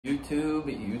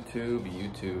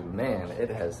YouTube. Man, it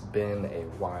has been a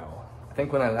while. I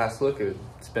think when I last looked,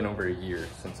 it's been over a year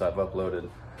since I've uploaded.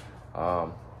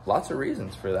 Lots of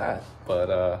reasons for that, but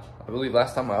I believe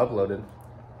last time I uploaded,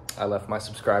 I left my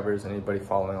subscribers and anybody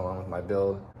following along with my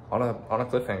build on a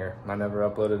cliffhanger. I never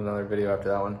uploaded another video after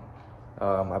that one.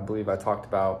 I believe I talked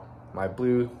about my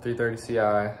blue 330 Ci,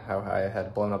 how I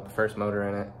had blown up the first motor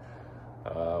in it,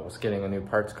 was getting a new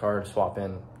parts card, swap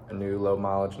in a new low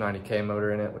mileage 90K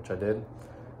motor in it, which I did,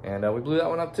 and we blew that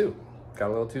one up too. Got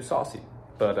a little too saucy,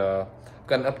 but I've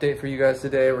got an update for you guys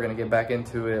today. We're gonna get back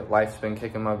into it. Life's been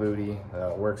kicking my booty,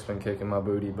 work's been kicking my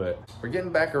booty, but we're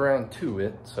getting back around to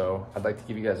it. So I'd like to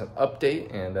give you guys an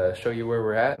update and show you where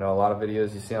we're at. You know, a lot of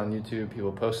videos you see on YouTube,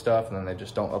 people post stuff and then they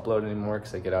just don't upload anymore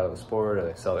because they get out of the sport or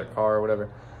they sell their car or whatever.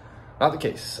 Not the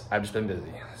case. I've just been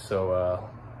busy. So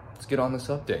let's get on this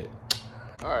update.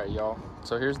 All right, y'all.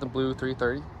 So here's the blue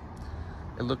 330.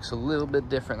 It looks a little bit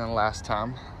different than last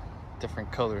time.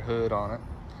 Different color hood on it.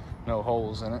 No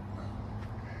holes in it.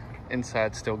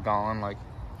 Inside still gone like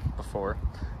before.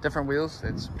 Different wheels.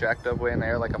 It's jacked up way in the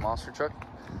air like a monster truck.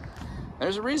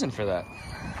 There's a reason for that.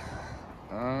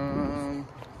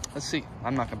 Let's see.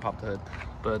 I'm not gonna pop the hood,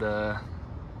 but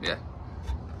yeah.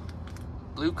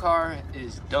 Blue car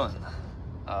is done.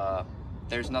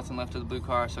 There's nothing left of the blue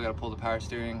car. Still gotta pull the power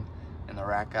steering and the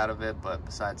rack out of it, but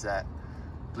besides that,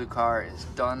 blue car is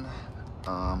done.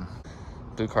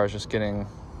 Blue car is just getting,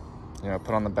 you know,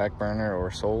 put on the back burner or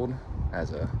sold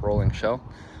as a rolling shell,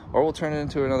 or we'll turn it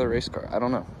into another race car. I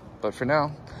don't know, but for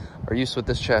now, our use with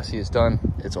this chassis is done.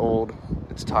 It's old,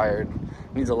 it's tired,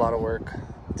 needs a lot of work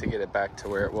to get it back to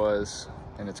where it was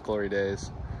in its glory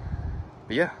days.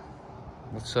 But yeah,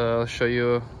 let's show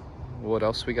you what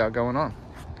else we got going on.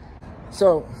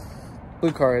 So,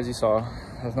 blue car, as you saw,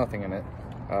 has nothing in it.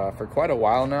 For quite a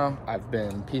while now, I've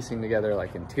been piecing together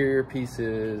like interior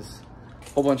pieces, a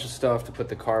whole bunch of stuff to put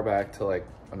the car back to like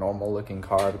a normal looking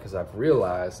car, because I've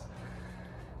realized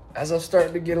as I've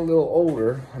started to get a little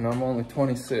older, and I'm only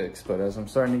 26, but as I'm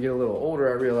starting to get a little older,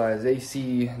 I realize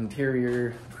AC,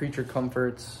 interior, creature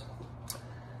comforts,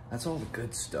 that's all the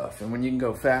good stuff. And when you can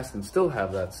go fast and still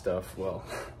have that stuff, well,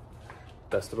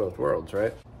 best of both worlds,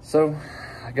 right? So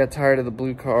I got tired of the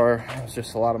blue car. It was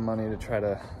just a lot of money to try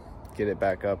to get it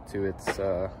back up to its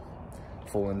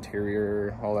full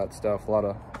interior, all that stuff, a lot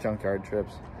of junkyard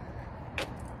trips.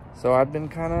 So I've been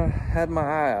kind of had my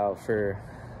eye out for,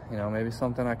 you know, maybe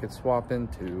something I could swap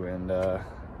into, and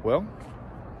well,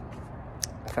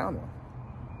 I found one.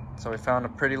 So we found a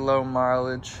pretty low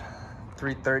mileage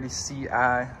 330 Ci,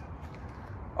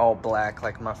 all black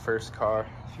like my first car.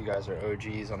 If you guys are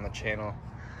OGs on the channel,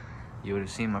 you would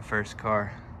have seen my first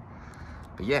car.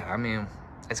 But yeah, I mean,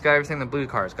 it's got everything the blue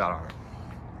car's got on it.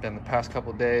 Been the past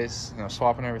couple days, you know,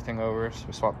 swapping everything over. So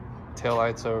we swapped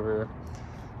taillights over.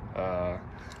 I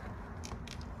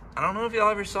don't know if y'all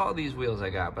ever saw these wheels I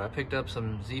got, but I picked up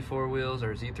some Z4 wheels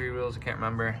or Z3 wheels, I can't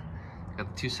remember.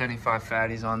 Got the 275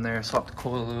 fatties on there, swapped the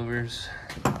coilovers.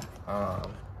 Got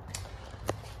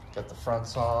the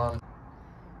fronts on.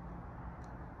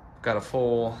 Got a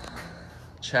full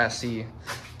chassis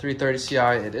 330 Ci.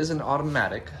 It is an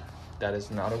automatic. That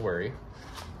is not a worry.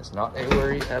 It's not a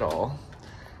worry at all.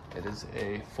 It is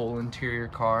a full interior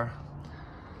car,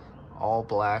 all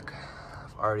black.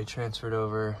 I've already transferred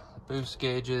over the boost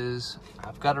gauges.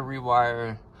 I've got to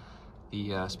rewire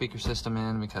the speaker system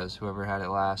in, because whoever had it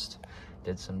last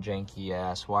did some janky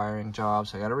ass wiring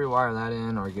jobs. So I got to rewire that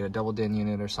in, or get a double DIN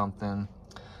unit or something.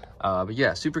 But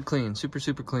yeah, super clean, super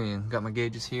clean. Got my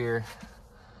gauges here.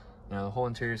 You know, the whole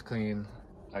interior is clean.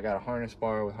 I got a harness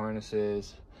bar with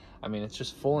harnesses. I mean, it's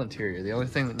just full interior. The only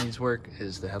thing that needs work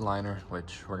is the headliner,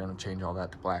 which we're gonna change all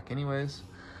that to black anyways.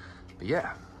 But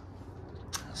yeah,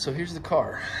 so here's the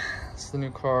car. It's the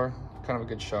new car, kind of a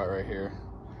good shot right here.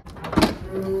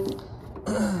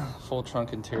 Full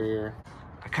trunk interior.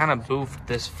 I kind of boofed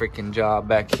this freaking job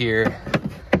back here,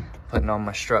 putting on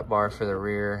my strut bar for the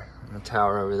rear and the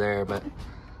tower over there, but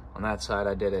on that side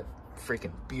I did it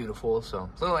freaking beautiful. So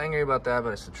I'm a little angry about that,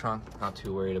 but it's the trunk, not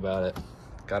too worried about it.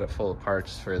 Got it full of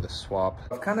parts for the swap.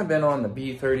 I've kind of been on the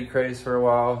B30 craze for a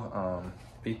while.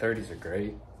 B30s are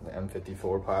great. The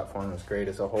M54 platform is great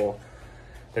as a whole.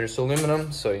 They're just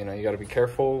aluminum, so you know, you got to be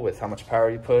careful with how much power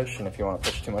you push, and if you want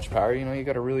to push too much power, you know, you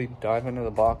got to really dive into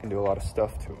the block and do a lot of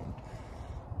stuff to them.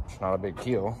 It's not a big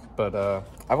deal, but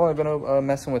I've only been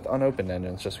messing with unopened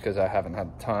engines just because I haven't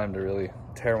had time to really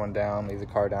tear one down, leave the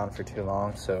car down for too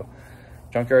long. So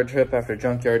junkyard trip after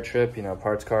junkyard trip, you know,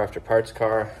 parts car after parts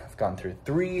car. I've gone through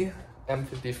 3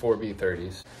 M54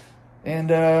 B30s. And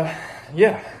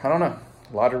yeah, I don't know.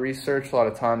 A lot of research, a lot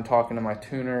of time talking to my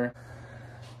tuner.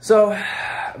 So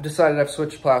I've decided I've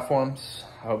switched platforms.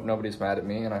 I hope nobody's mad at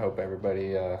me, and I hope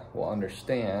everybody will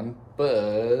understand,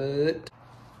 but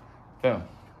boom.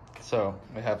 So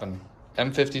we have an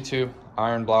M52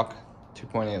 iron block,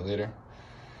 2.8 liter.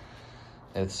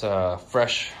 It's a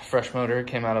fresh motor. It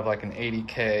came out of like an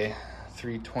 80K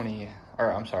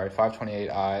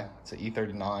 528i. It's an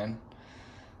E39.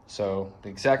 So the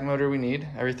exact motor we need.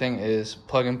 Everything is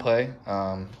plug and play.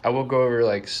 I will go over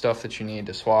like stuff that you need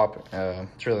to swap.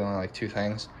 It's really only like 2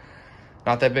 things.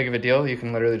 Not that big of a deal. You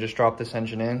can literally just drop this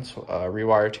engine in,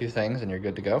 rewire 2 things, and you're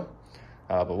good to go.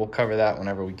 But we'll cover that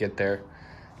whenever we get there.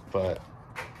 But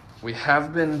we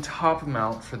have been top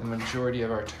mount for the majority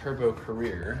of our turbo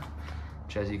career,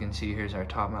 which, as you can see, here's our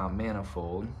top mount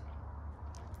manifold.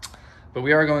 But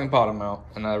we are going bottom mount,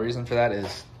 and the reason for that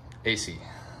is AC.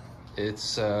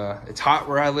 It's hot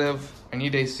where I live. I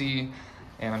need AC,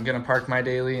 and I'm gonna park my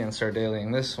daily and start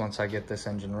dailying this once I get this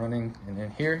engine running and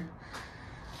in here.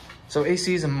 So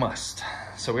AC is a must.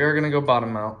 So we are gonna go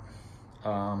bottom mount.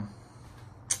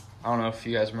 I don't know if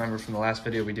you guys remember from the last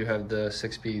video, we do have the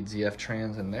 6-speed ZF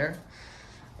trans in there.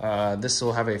 This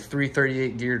will have a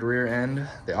 338 geared rear end.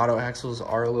 The auto axles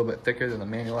are a little bit thicker than the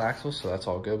manual axles, so that's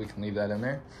all good. We can leave that in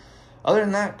there. Other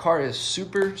than that, car is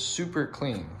super, super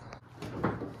clean.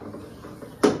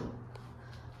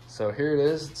 So here it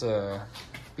is. It's a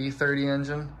B30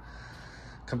 engine.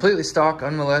 Completely stock,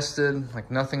 unmolested.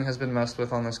 Like nothing has been messed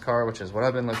with on this car, which is what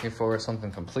I've been looking for.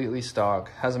 Something completely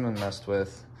stock, hasn't been messed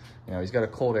with. You know, he's got a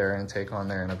cold air intake on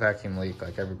there and a vacuum leak,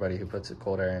 like everybody who puts a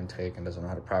cold air intake and doesn't know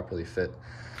how to properly fit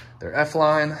their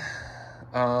F-line.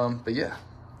 But yeah,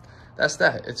 that's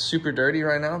that. It's super dirty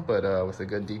right now, but with a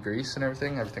good degrease and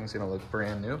everything, everything's gonna look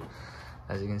brand new.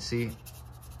 As you can see,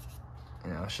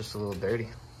 you know, it's just a little dirty.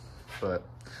 But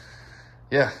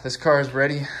yeah, this car is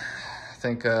ready. I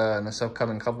think in this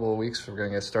upcoming couple of weeks, we're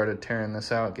gonna get started tearing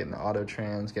this out, getting the auto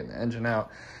trans, getting the engine out.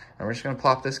 And we're just gonna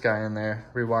plop this guy in there,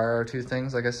 rewire our 2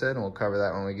 things, like I said, and we'll cover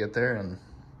that when we get there and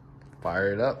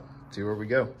fire it up, see where we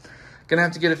go. Gonna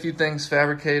have to get a few things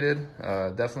fabricated.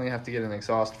 Definitely have to get an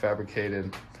exhaust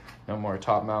fabricated. No more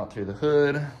top mount through the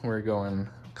hood. We're going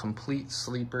complete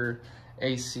sleeper,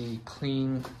 AC,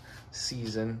 clean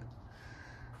season.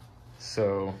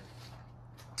 So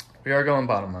we are going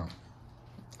bottom mount.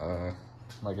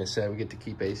 Like I said, we get to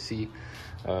keep AC.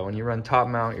 When you run top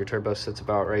mount, your turbo sits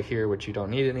about right here, which you don't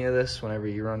need any of this whenever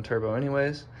you run turbo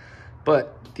anyways.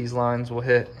 But these lines will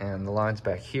hit, and the lines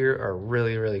back here are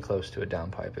really, really close to a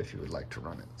downpipe if you would like to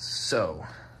run it. So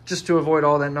just to avoid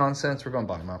all that nonsense, we're going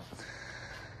bottom mount.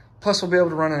 Plus, we'll be able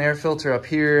to run an air filter up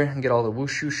here and get all the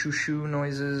whoosh, shoo, shoo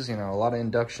noises, you know, a lot of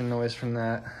induction noise from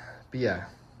that. But yeah,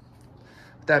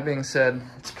 with that being said,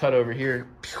 let's cut over here.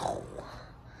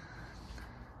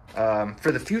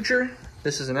 For the future,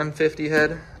 this is an M50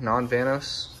 head,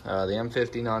 non-Vanos. The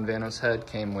M50 non-Vanos head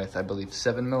came with, I believe,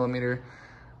 7mm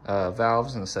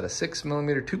valves instead of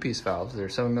 6mm 2-piece valves. They're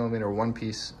 7mm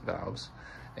 1-piece valves.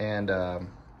 And I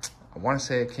want to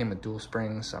say it came with dual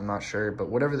springs. I'm not sure, but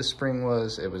whatever the spring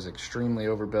was, it was extremely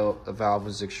overbuilt. The valve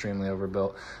was extremely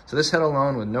overbuilt. So this head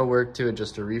alone, with no work to it,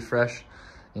 just a refresh,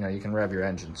 you know, you can rev your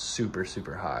engine super,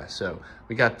 super high. So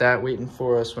we got that waiting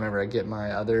for us whenever I get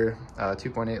my other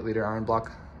 2.8 liter iron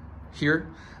block here.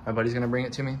 My buddy's gonna bring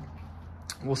it to me.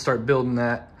 We'll start building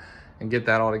that and get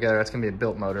that all together. That's gonna be a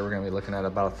built motor. We're gonna be looking at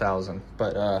about 1,000.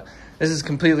 But this is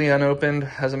completely unopened,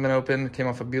 hasn't been opened. Came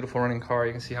off a beautiful running car.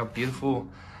 You can see how beautiful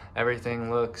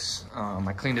everything looks.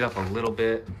 I cleaned it up a little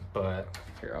bit, but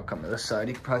here, I'll come to this side.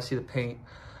 You can probably see the paint.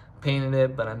 Painted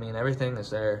it, but I mean, everything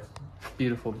is there.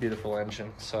 Beautiful, beautiful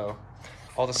engine. So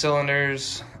all the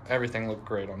cylinders, everything looked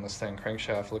great on this thing.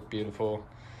 Crankshaft looked beautiful.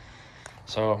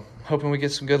 So hoping we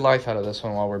get some good life out of this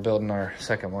one while we're building our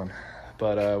second one.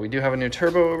 But we do have a new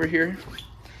turbo over here.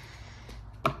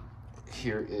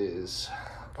 Here is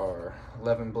our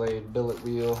 11-blade billet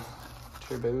wheel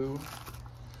turbo.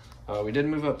 We did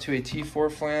move up to a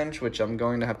T4 flange, which I'm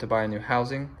going to have to buy a new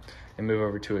housing and move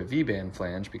over to a V-band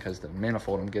flange because the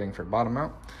manifold I'm getting for bottom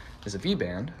mount is a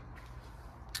V-band.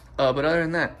 But other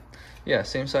than that, yeah,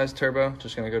 same size turbo,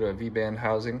 just gonna go to a V-band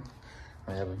housing.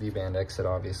 I have a V-band exit,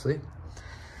 obviously.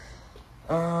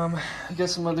 I got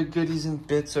some other goodies and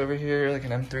bits over here, like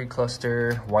an M3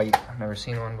 cluster, white. I've never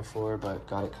seen one before, but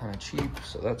got it kind of cheap,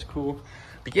 so that's cool.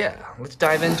 But yeah, let's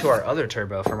dive into our other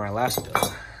turbo from our last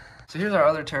build. So here's our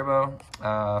other turbo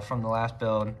from the last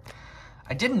build.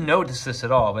 I didn't notice this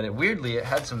at all, but weirdly, it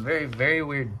had some very, very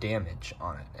weird damage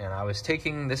on it. And I was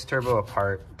taking this turbo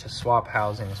apart to swap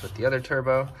housings with the other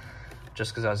turbo,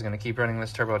 just because I was going to keep running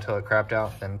this turbo until it crapped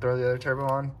out, then throw the other turbo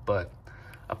on. But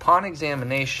upon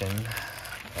examination,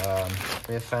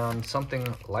 We have found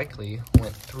something likely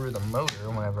went through the motor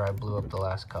whenever I blew up the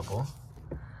last couple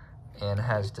and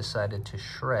has decided to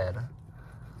shred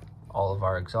all of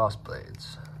our exhaust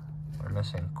blades. We're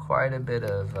missing quite a bit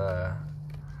of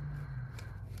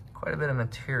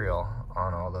material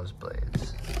on all those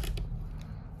blades.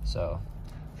 So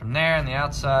from there on the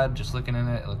outside, just looking in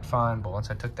it, it looked fine, but once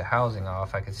I took the housing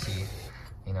off, I could see,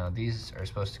 you know, these are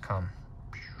supposed to come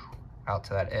out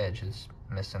to that edge. It's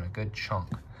missing a good chunk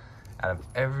out of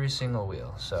every single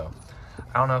wheel. So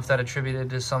I don't know if that attributed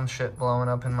to some shit blowing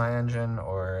up in my engine,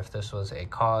 or if this was a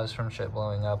cause from shit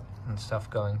blowing up and stuff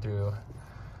going through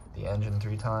the engine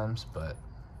 3 times, but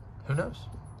who knows?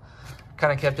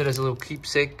 Kind of kept it as a little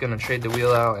keepsake, gonna trade the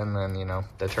wheel out, and then, you know,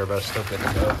 the turbo's still good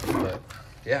to go. But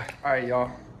yeah, all right, y'all.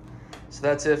 So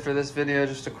that's it for this video,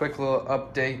 just a quick little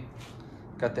update.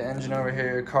 Got the engine over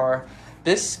here, your car.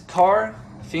 This car,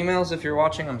 females, if you're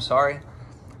watching, I'm sorry.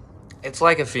 It's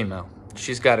like a female.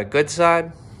 She's got a good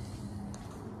side,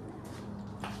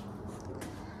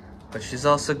 but she's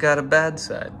also got a bad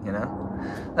side, you know?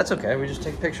 That's okay, we just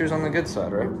take pictures on the good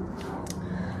side, right?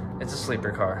 It's a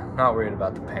sleeper car, not worried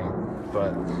about the paint,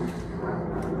 but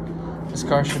this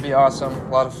car should be awesome, a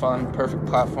lot of fun, perfect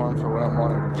platform for what I'm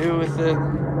wanting to do with it.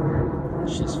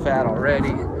 She's fat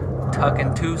already,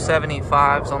 tucking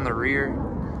 275s on the rear.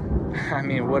 I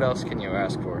mean, what else can you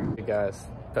ask for? Hey guys,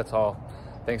 that's all.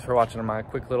 Thanks for watching my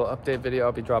quick little update video.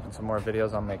 I'll be dropping some more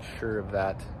videos. I'll make sure of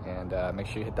that. And make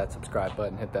sure you hit that subscribe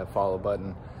button, hit that follow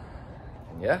button.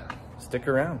 And yeah, stick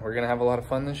around. We're gonna have a lot of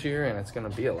fun this year, and it's gonna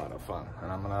be a lot of fun.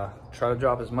 And I'm gonna try to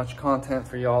drop as much content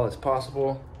for y'all as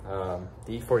possible.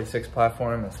 The E46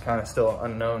 platform is kind of still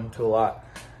unknown to a lot.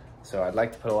 So I'd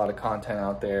like to put a lot of content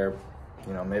out there.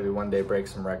 You know, maybe one day break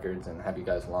some records and have you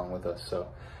guys along with us. So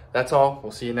that's all.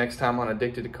 We'll see you next time on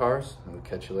Addicted to Cars, and we'll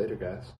catch you later, guys.